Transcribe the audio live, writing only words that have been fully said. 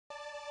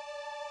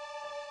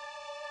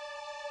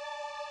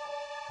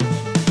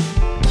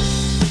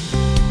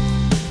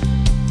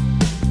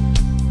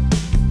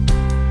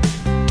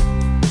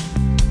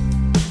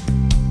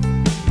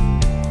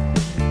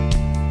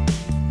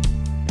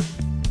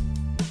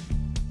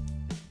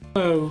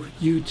Hello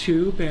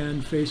YouTube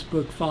and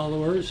Facebook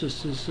followers,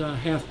 this is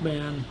Half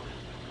Man,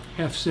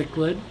 Half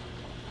Cichlid.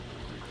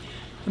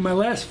 In my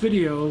last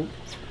video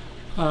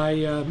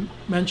I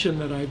mentioned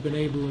that I've been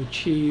able to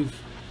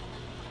achieve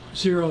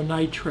 0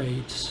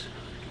 nitrates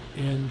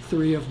in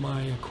 3 of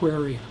my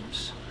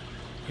aquariums.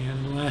 And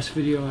in the last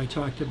video I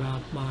talked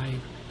about my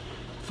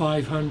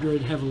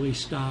 500 heavily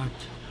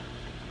stocked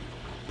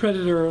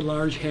predator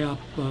large hap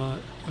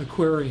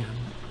aquarium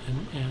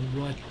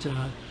and what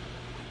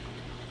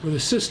were the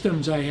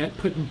systems I had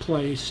put in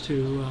place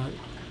to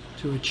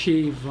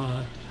achieve,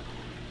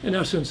 in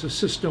essence, a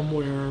system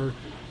where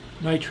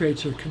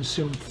nitrates are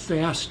consumed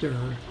faster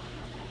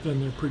than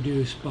they're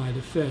produced by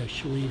the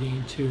fish,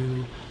 leading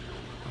to,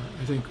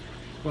 I think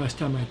last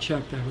time I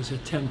checked, I was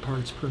at 10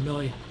 parts per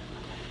million.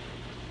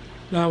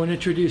 Now I want to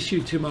introduce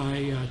you to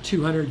my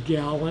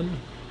 200-gallon,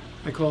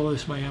 I call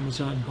this my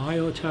Amazon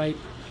biotype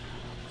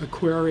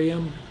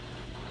aquarium.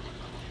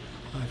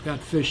 I've got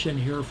fish in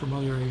here from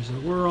other areas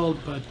of the world,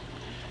 but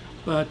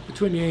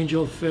between the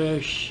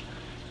angelfish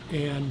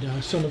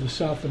and some of the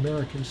South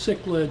American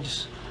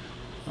cichlids,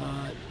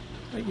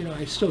 you know,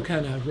 I still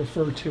kind of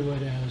refer to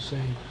it as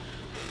a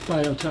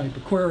biotype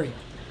aquarium.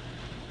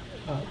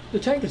 The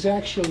tank is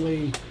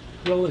actually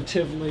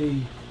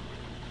relatively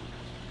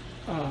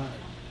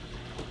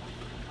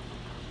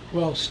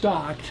well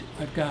stocked.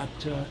 I've got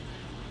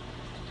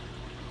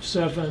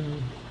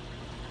 7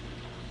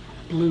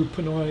 blue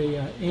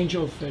Pinoy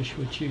angelfish,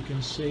 which you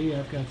can see.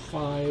 I've got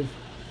 5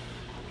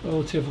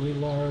 relatively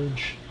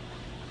large,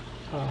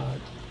 where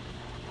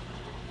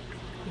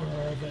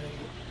are they?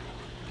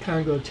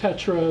 Congo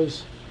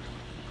tetras.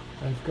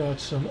 I've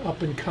got some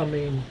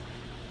up-and-coming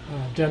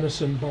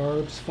Denison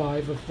barbs,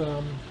 5 of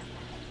them.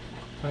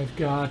 I've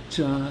got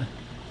some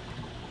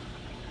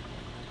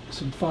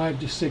 5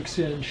 to 6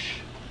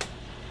 inch,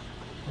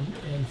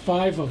 and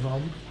 5 of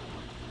them.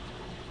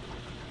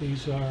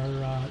 These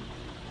are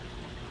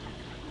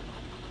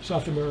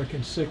South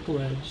American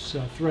cichlids,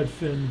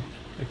 threadfin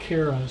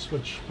acaras,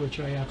 which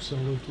I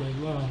absolutely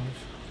love.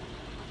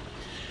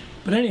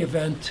 But in any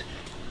event,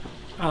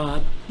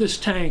 this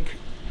tank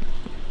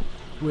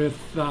with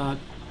a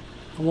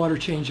water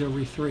change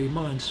every 3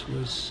 months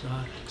was,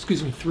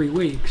 3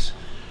 weeks,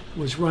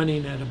 was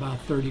running at about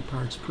 30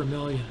 parts per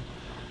million.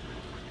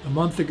 A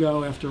month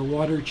ago, after a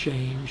water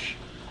change,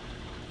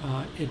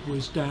 it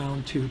was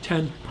down to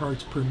 10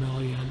 parts per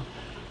million.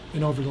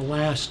 And over the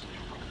last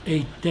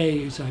 8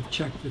 days, I've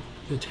checked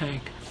the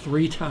tank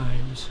 3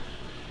 times,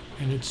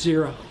 and it's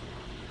 0.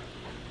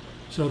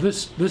 So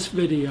this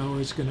video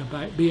is going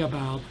to be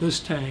about this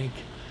tank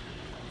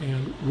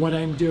and what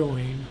I'm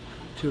doing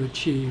to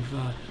achieve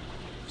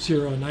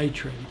 0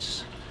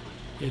 nitrates.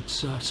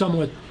 It's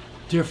somewhat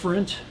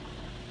different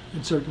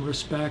in certain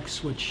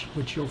respects, which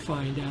you'll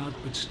find out,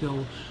 but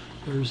still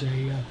there's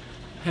a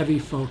heavy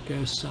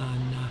focus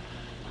on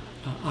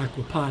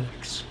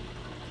aquaponics.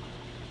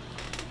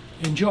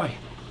 Enjoy.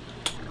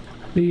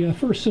 The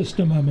first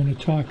system I'm going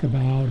to talk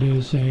about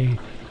is a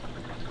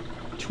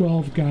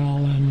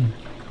 12-gallon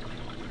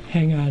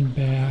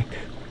hang-on-back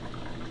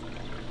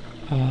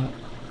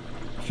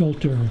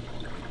filter.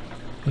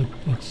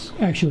 It's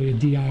actually a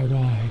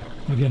DIY.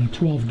 Again,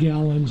 12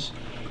 gallons.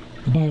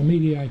 The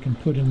biomedia I can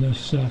put in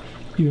this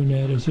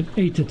unit is at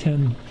 8 to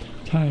 10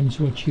 times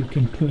what you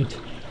can put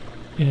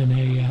in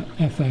a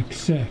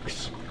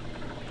FX6.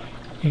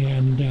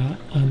 And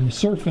on the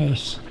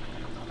surface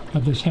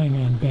of this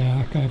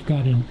hang-on-back, I've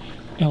got an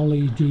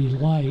LED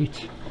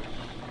light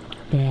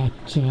that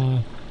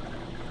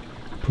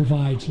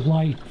provides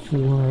light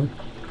for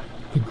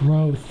the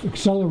growth,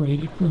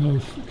 accelerated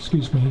growth,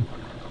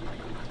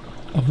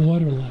 of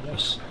water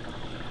lettuce,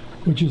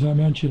 which, as I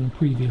mentioned in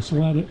previous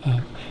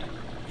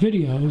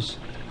videos,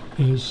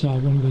 is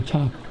one of the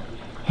top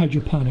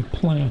hydroponic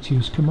plants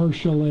used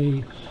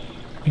commercially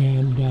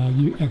and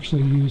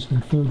actually used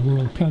in third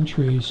world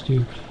countries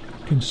to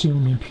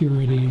consume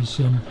impurities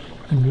in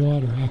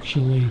water,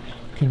 actually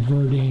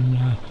converting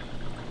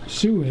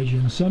sewage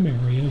in some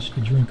areas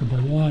to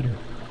drinkable water.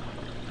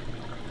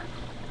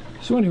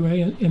 So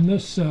anyway, in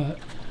this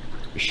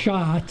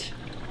shot,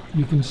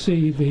 you can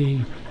see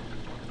the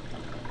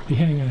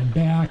hang-on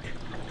back.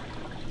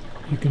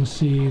 You can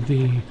see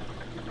the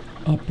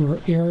upper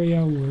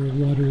area where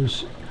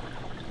waters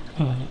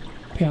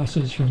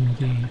passes from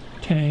the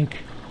tank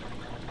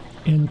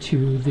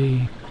into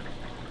the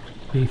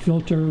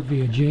filter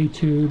via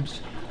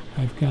J-tubes.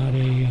 I've got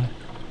a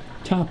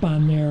top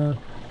on there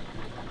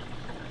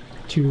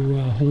to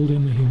hold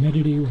in the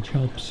humidity, which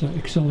helps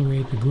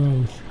accelerate the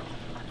growth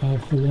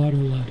of the water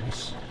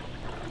lettuce.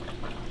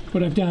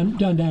 What I've done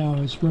now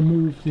is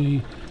remove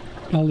the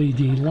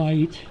LED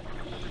light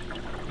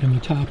and the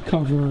top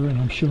cover, and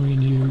I'm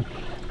showing you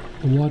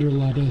the water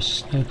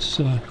lettuce that's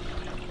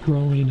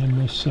growing in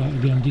this,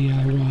 again,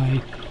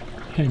 DIY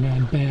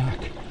hang-on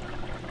back.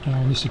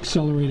 Now in this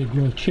accelerated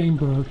growth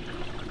chamber,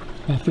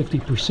 about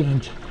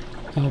 50%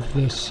 of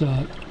this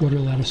water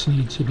lettuce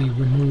needs to be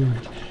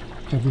removed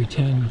every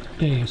 10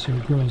 days, so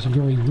it grows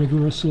very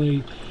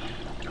rigorously.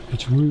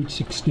 Its roots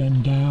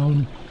extend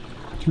down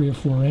 3 or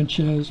 4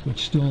 inches,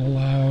 which still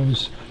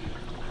allows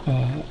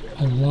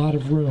a lot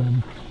of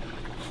room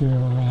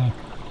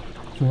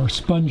for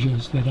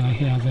sponges that I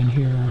have in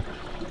here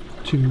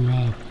to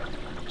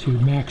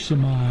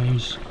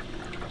maximize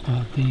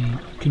the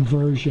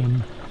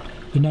conversion,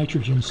 the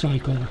nitrogen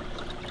cycle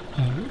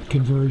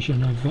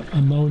conversion of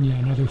ammonia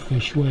and other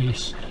fish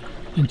waste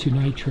into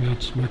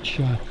nitrates, which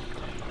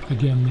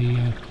again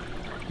the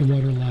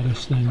water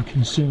lettuce then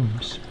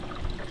consumes.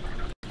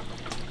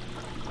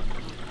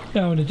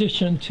 Now, in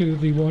addition to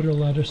the water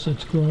lettuce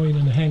that's growing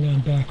in the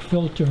hang-on back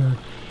filter,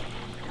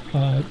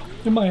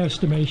 in my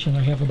estimation,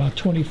 I have about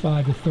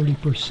 25 to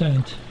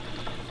 30%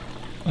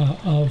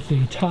 of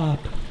the top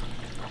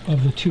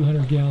of the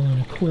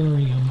 200-gallon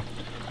aquarium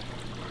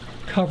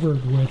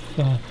covered with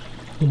the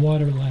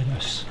water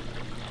lettuce.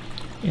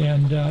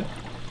 And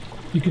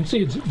you can see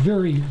it's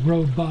very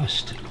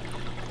robust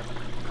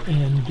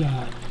and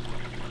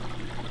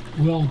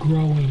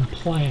well-growing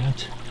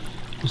plant.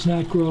 Does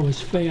not grow as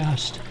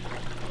fast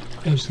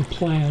as the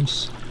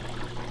plants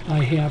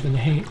I have in the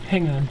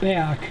hang-on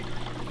back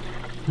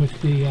with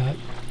the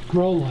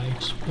grow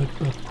lights, but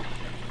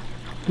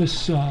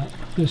this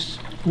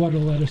water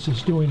lettuce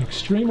is doing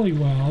extremely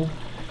well,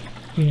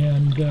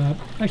 and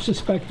I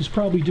suspect it's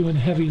probably doing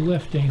heavy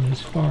lifting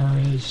as far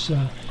as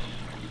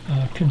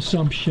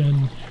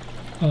consumption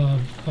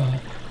of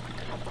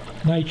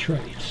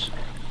nitrates.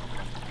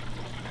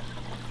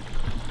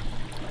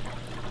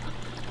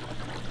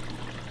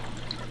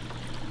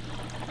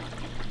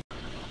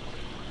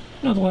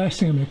 Now, the last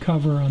thing I'm going to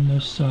cover on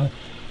this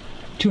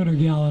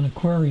 200-gallon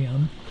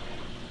aquarium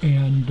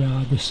and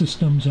the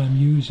systems I'm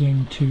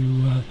using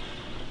to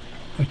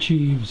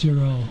achieve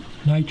zero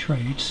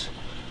nitrates.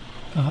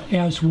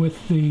 As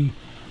with the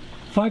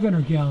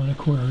 500-gallon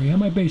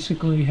aquarium, I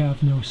basically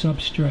have no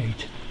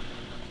substrate.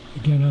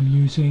 Again, I'm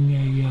using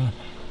a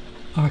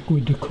Aqua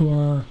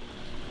Decor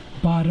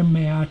bottom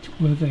mat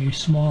with a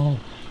small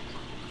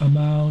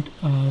amount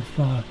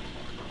of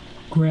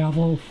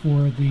gravel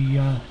for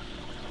the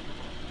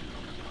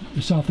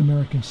South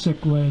American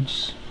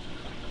cichlids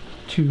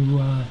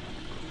to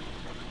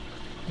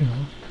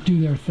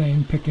do their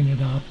thing, picking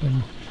it up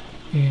and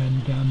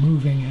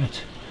moving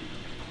it.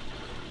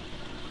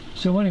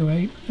 So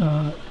anyway,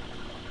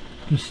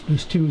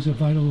 this too is a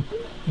vital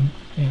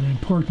and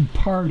important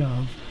part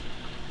of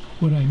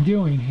what I'm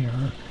doing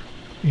here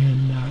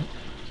in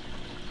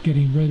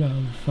getting rid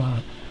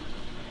of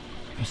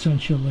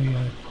essentially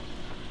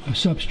a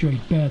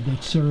substrate bed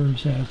that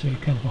serves as a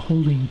kind of a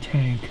holding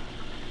tank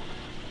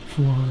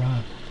for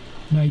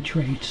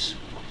nitrates.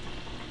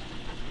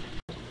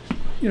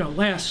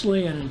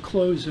 Lastly and in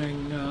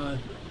closing, I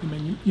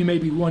mean, you may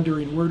be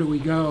wondering, where do we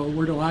go?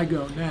 Where do I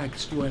go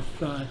next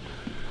with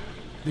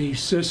these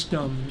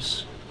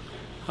systems?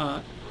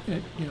 I'm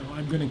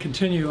going to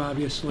continue,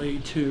 obviously,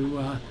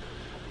 to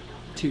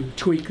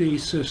tweak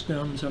these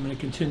systems. I'm going to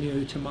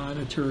continue to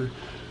monitor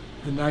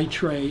the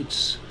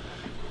nitrates.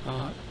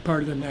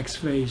 Part of the next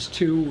phase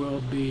 2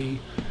 will be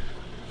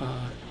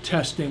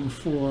testing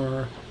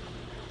for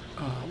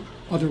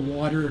other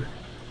water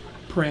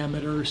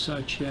parameters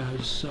such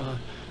as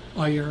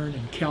iron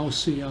and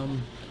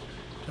calcium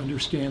to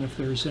understand if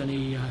there's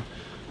any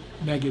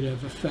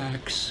negative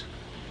effects.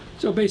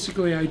 So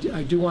basically,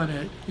 I do want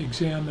to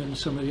examine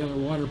some of the other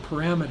water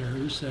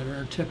parameters that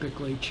are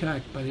typically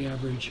checked by the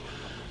average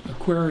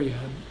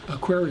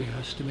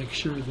aquarius to make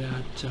sure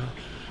that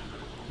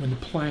when the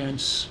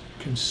plants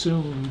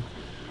consume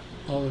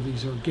all of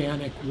these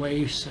organic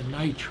wastes and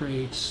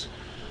nitrates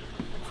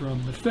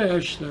from the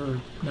fish, they're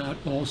not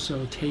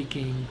also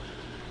taking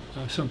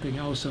something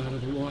else out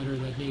of the water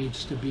that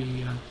needs to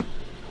be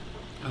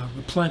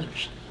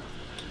replenished.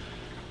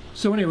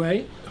 So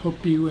anyway,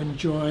 hope you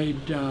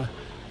enjoyed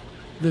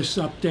this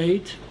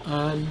update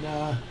on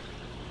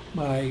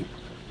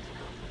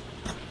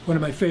one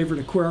of my favorite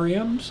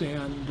aquariums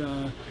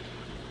and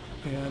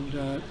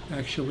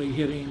actually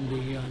hitting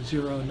the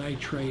zero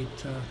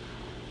nitrate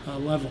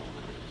level.